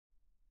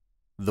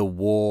The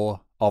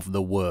War of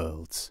the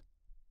Worlds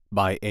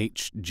by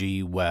H.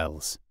 G.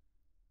 Wells.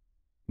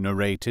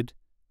 Narrated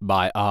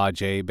by R.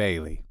 J.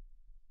 Bailey.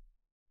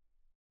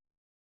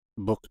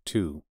 Book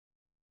 2.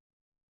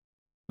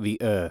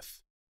 The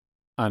Earth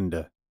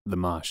Under the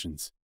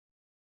Martians.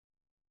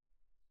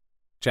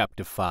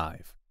 Chapter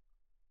 5.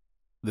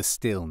 The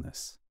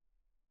Stillness.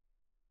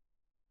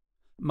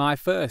 My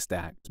first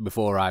act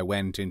before I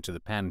went into the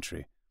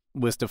pantry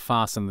was to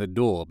fasten the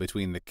door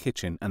between the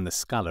kitchen and the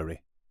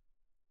scullery.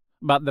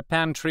 But the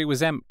pantry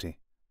was empty.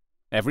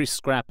 Every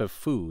scrap of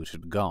food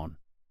had gone.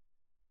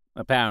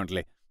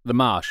 Apparently, the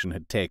Martian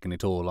had taken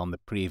it all on the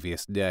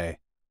previous day.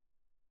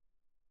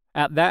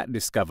 At that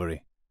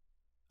discovery,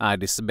 I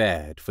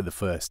despaired for the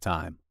first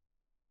time.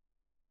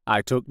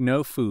 I took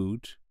no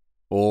food,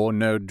 or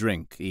no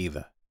drink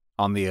either,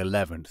 on the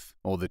 11th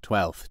or the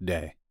 12th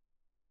day.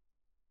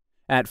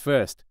 At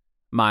first,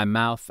 my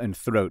mouth and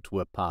throat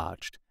were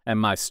parched, and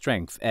my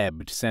strength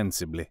ebbed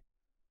sensibly.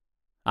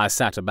 I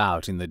sat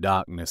about in the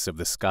darkness of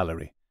the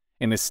scullery,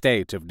 in a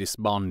state of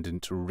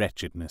despondent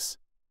wretchedness.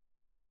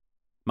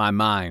 My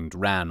mind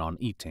ran on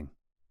eating.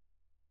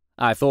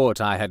 I thought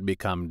I had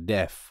become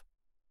deaf,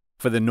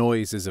 for the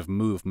noises of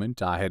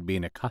movement I had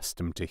been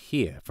accustomed to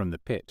hear from the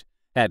pit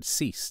had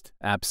ceased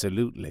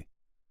absolutely.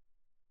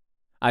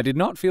 I did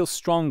not feel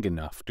strong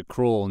enough to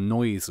crawl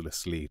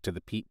noiselessly to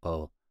the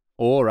peephole,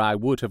 or I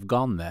would have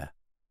gone there.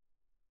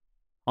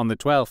 On the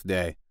 12th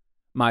day,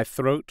 my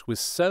throat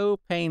was so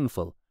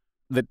painful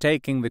that,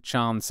 taking the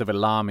chance of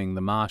alarming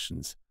the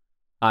Martians,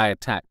 I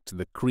attacked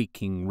the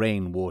creaking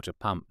rainwater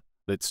pump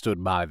that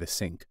stood by the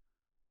sink,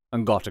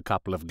 and got a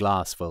couple of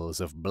glassfuls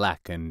of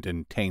blackened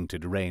and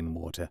tainted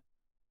rainwater.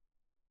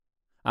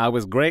 I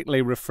was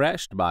greatly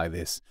refreshed by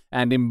this,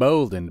 and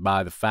emboldened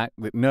by the fact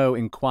that no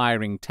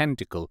inquiring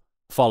tentacle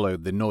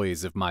followed the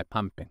noise of my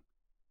pumping.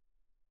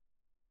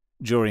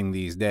 During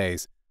these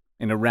days,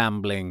 in a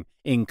rambling,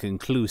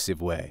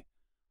 inconclusive way,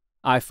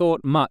 I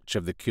thought much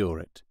of the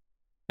curate,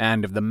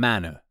 and of the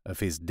manner of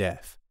his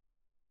death.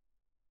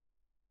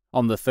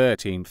 On the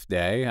 13th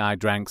day I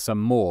drank some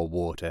more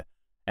water,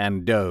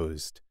 and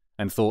dozed,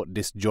 and thought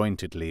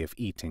disjointedly of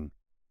eating,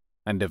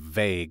 and of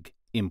vague,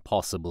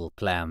 impossible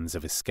plans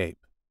of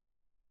escape.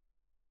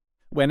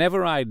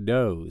 Whenever I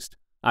dozed,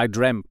 I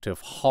dreamt of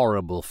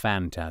horrible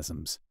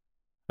phantasms,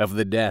 of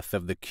the death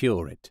of the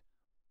curate,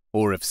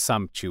 or of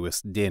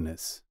sumptuous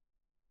dinners.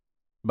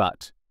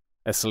 But,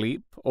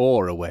 asleep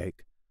or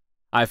awake,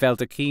 I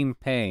felt a keen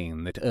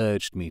pain that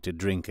urged me to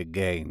drink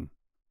again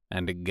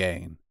and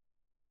again.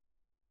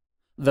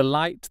 The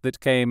light that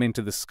came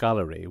into the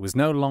scullery was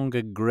no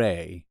longer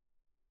grey,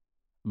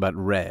 but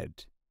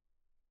red.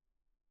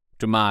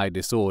 To my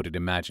disordered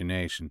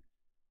imagination,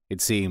 it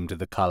seemed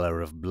the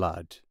colour of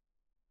blood.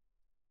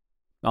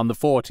 On the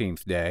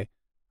 14th day,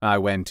 I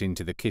went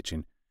into the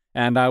kitchen,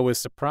 and I was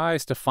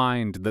surprised to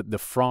find that the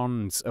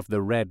fronds of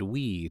the red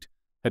weed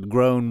had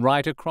grown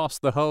right across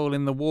the hole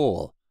in the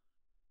wall,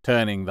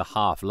 turning the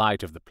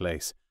half-light of the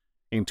place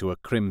into a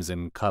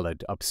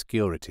crimson-coloured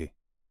obscurity.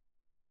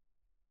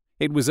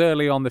 It was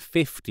early on the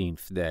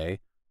 15th day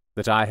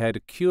that I heard a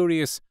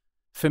curious,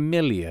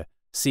 familiar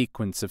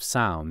sequence of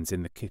sounds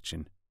in the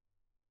kitchen,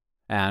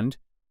 and,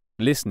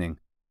 listening,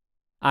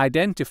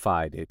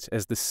 identified it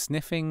as the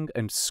sniffing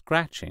and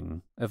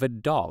scratching of a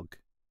dog.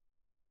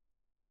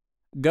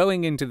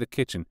 Going into the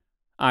kitchen,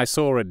 I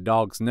saw a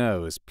dog's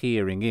nose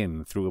peering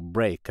in through a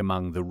break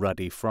among the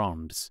ruddy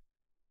fronds.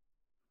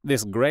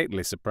 This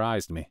greatly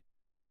surprised me.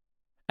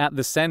 At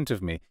the scent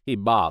of me, he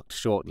barked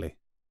shortly.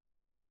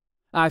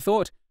 I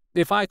thought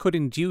if I could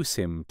induce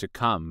him to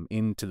come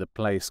into the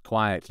place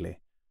quietly,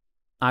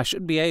 I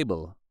should be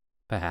able,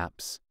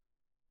 perhaps,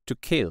 to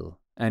kill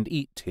and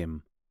eat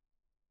him.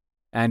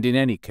 And in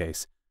any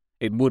case,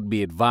 it would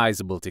be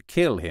advisable to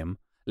kill him,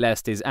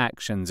 lest his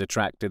actions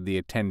attracted the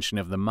attention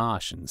of the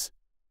Martians.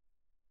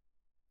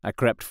 I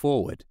crept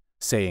forward,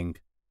 saying,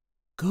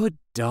 "Good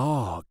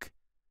dog,"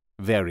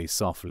 very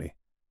softly,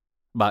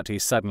 but he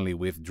suddenly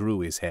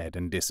withdrew his head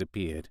and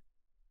disappeared.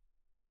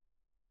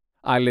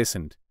 I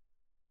listened.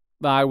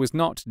 I was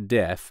not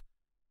deaf,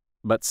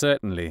 but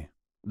certainly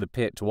the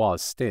pit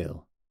was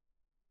still.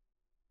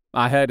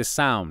 I heard a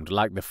sound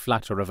like the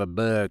flutter of a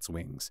bird's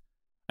wings,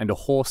 and a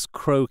hoarse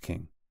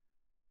croaking,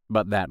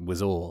 but that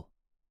was all.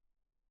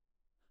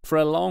 For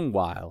a long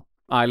while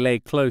I lay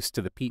close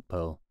to the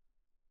peephole,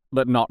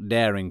 but not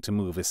daring to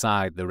move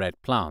aside the red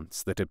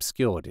plants that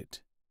obscured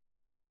it.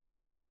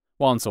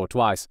 Once or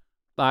twice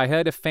I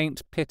heard a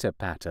faint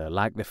pitter-patter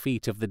like the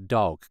feet of the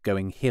dog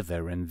going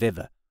hither and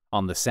thither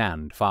on the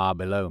sand far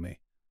below me,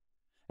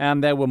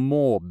 and there were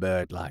more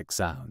bird-like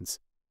sounds,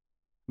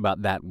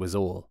 but that was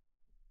all.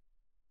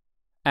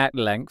 At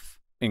length,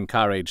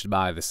 encouraged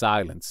by the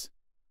silence,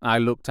 I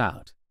looked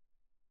out.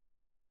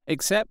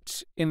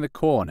 Except in the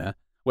corner,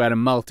 where a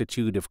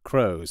multitude of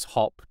crows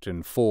hopped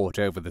and fought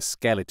over the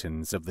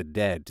skeletons of the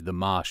dead the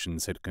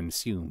Martians had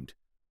consumed,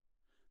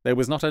 there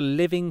was not a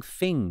living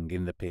thing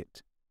in the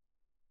pit.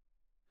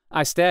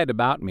 I stared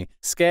about me,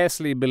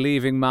 scarcely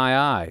believing my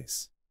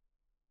eyes.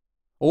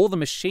 All the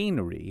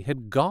machinery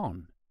had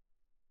gone.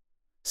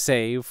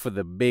 save for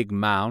the big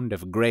mound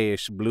of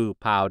greyish-blue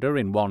powder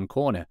in one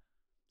corner,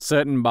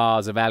 certain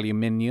bars of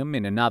aluminium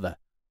in another,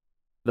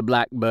 the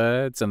black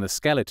birds and the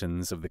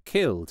skeletons of the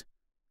killed.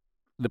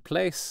 The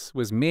place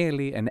was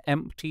merely an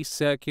empty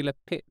circular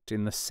pit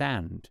in the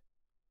sand.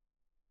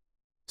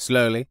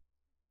 Slowly,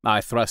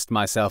 I thrust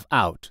myself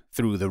out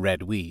through the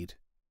red weed,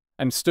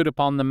 and stood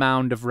upon the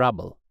mound of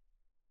rubble.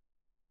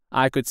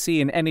 I could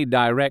see in any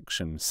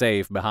direction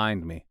save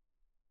behind me,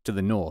 to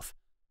the north,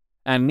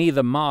 and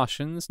neither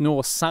Martians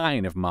nor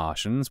sign of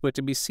Martians were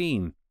to be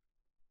seen.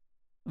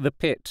 The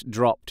pit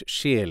dropped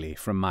sheerly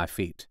from my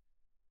feet,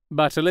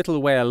 but a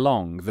little way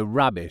along the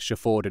rubbish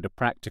afforded a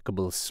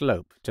practicable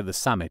slope to the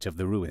summit of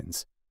the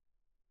ruins.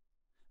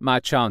 My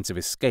chance of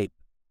escape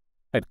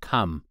had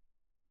come.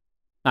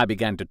 I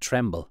began to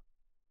tremble.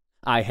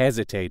 I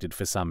hesitated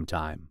for some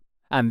time,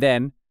 and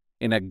then,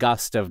 in a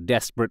gust of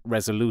desperate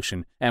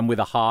resolution, and with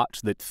a heart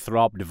that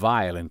throbbed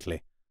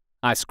violently,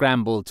 I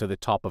scrambled to the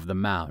top of the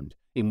mound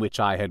in which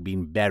I had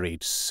been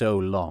buried so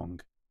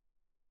long.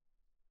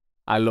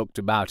 I looked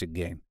about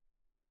again.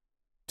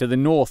 To the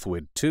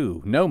northward,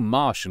 too, no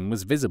Martian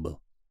was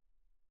visible.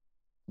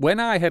 When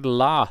I had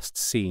last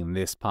seen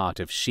this part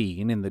of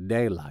Sheen in the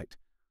daylight,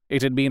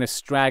 it had been a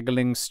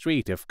straggling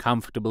street of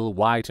comfortable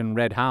white and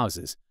red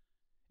houses,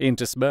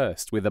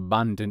 interspersed with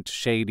abundant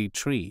shady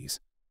trees.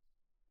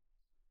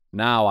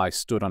 Now I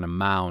stood on a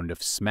mound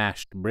of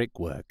smashed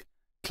brickwork,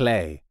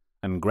 clay,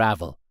 and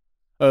gravel,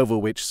 over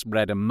which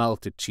spread a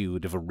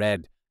multitude of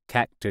red,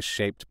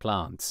 cactus-shaped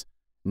plants,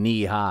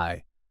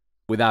 knee-high,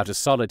 without a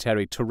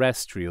solitary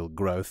terrestrial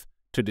growth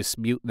to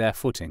dispute their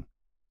footing.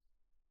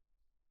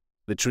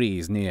 The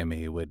trees near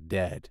me were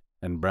dead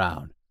and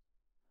brown,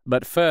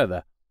 but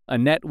further, a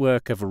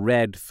network of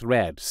red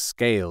thread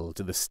scaled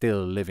the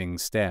still-living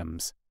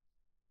stems.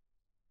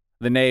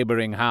 The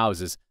neighboring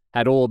houses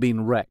had all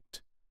been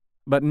wrecked,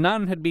 but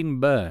none had been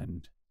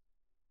burned.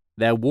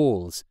 Their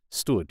walls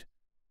stood,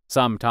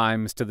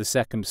 sometimes to the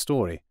second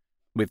story,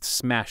 with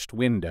smashed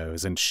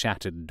windows and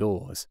shattered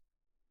doors.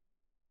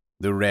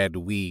 The red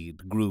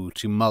weed grew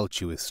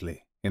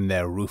tumultuously in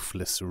their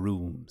roofless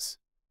rooms.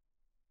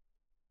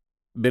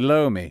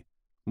 Below me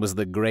was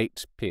the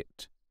great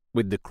pit,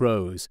 with the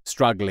crows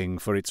struggling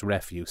for its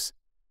refuse.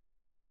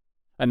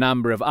 A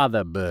number of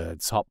other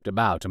birds hopped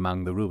about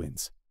among the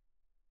ruins.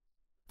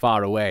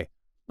 Far away,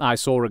 I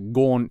saw a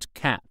gaunt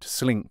cat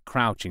slink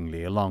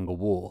crouchingly along a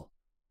wall.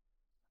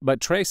 But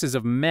traces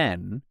of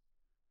men,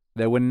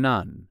 there were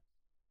none.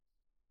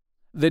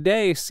 The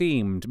day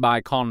seemed,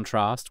 by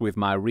contrast with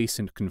my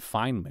recent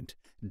confinement,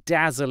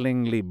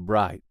 dazzlingly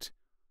bright,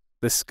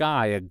 the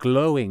sky a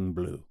glowing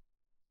blue.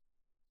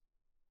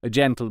 A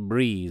gentle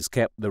breeze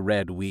kept the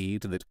red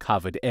weed that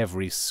covered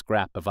every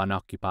scrap of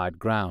unoccupied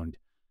ground,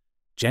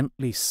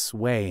 gently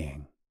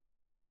swaying.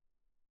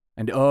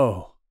 And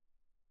oh,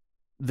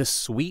 the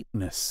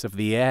sweetness of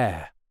the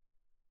air!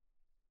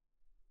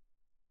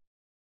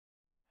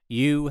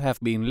 You have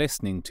been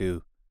listening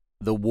to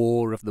The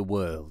War of the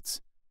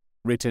Worlds,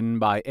 written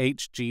by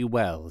H.G.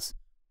 Wells,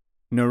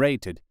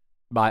 narrated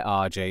by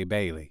R.J.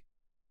 Bailey.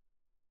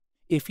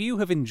 If you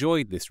have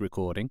enjoyed this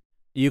recording,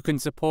 you can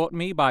support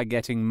me by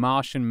getting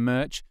Martian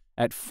merch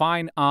at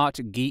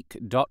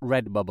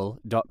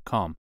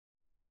fineartgeek.redbubble.com.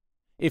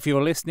 If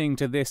you're listening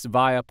to this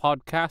via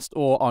podcast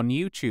or on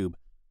YouTube,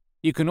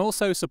 you can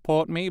also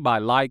support me by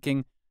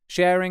liking,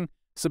 sharing,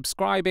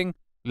 subscribing,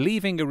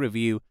 leaving a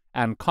review,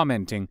 and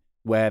commenting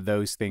where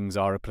those things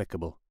are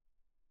applicable.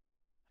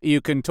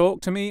 You can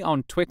talk to me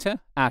on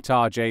Twitter at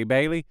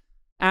rjbailey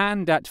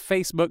and at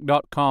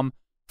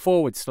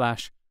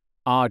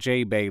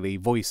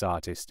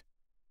facebook.com/rjbaileyvoiceartist.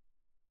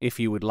 If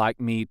you would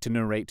like me to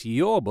narrate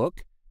your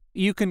book,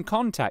 you can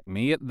contact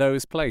me at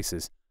those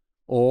places,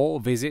 or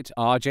visit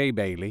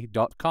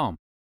rjbailey.com.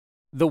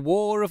 The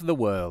War of the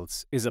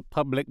Worlds is a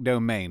public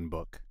domain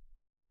book.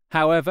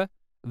 However,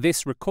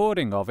 this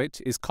recording of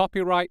it is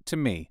copyright to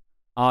me,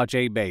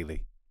 R.J.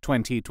 Bailey,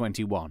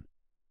 2021.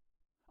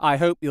 I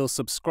hope you'll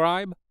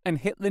subscribe and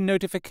hit the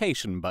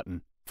notification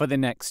button for the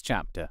next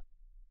chapter.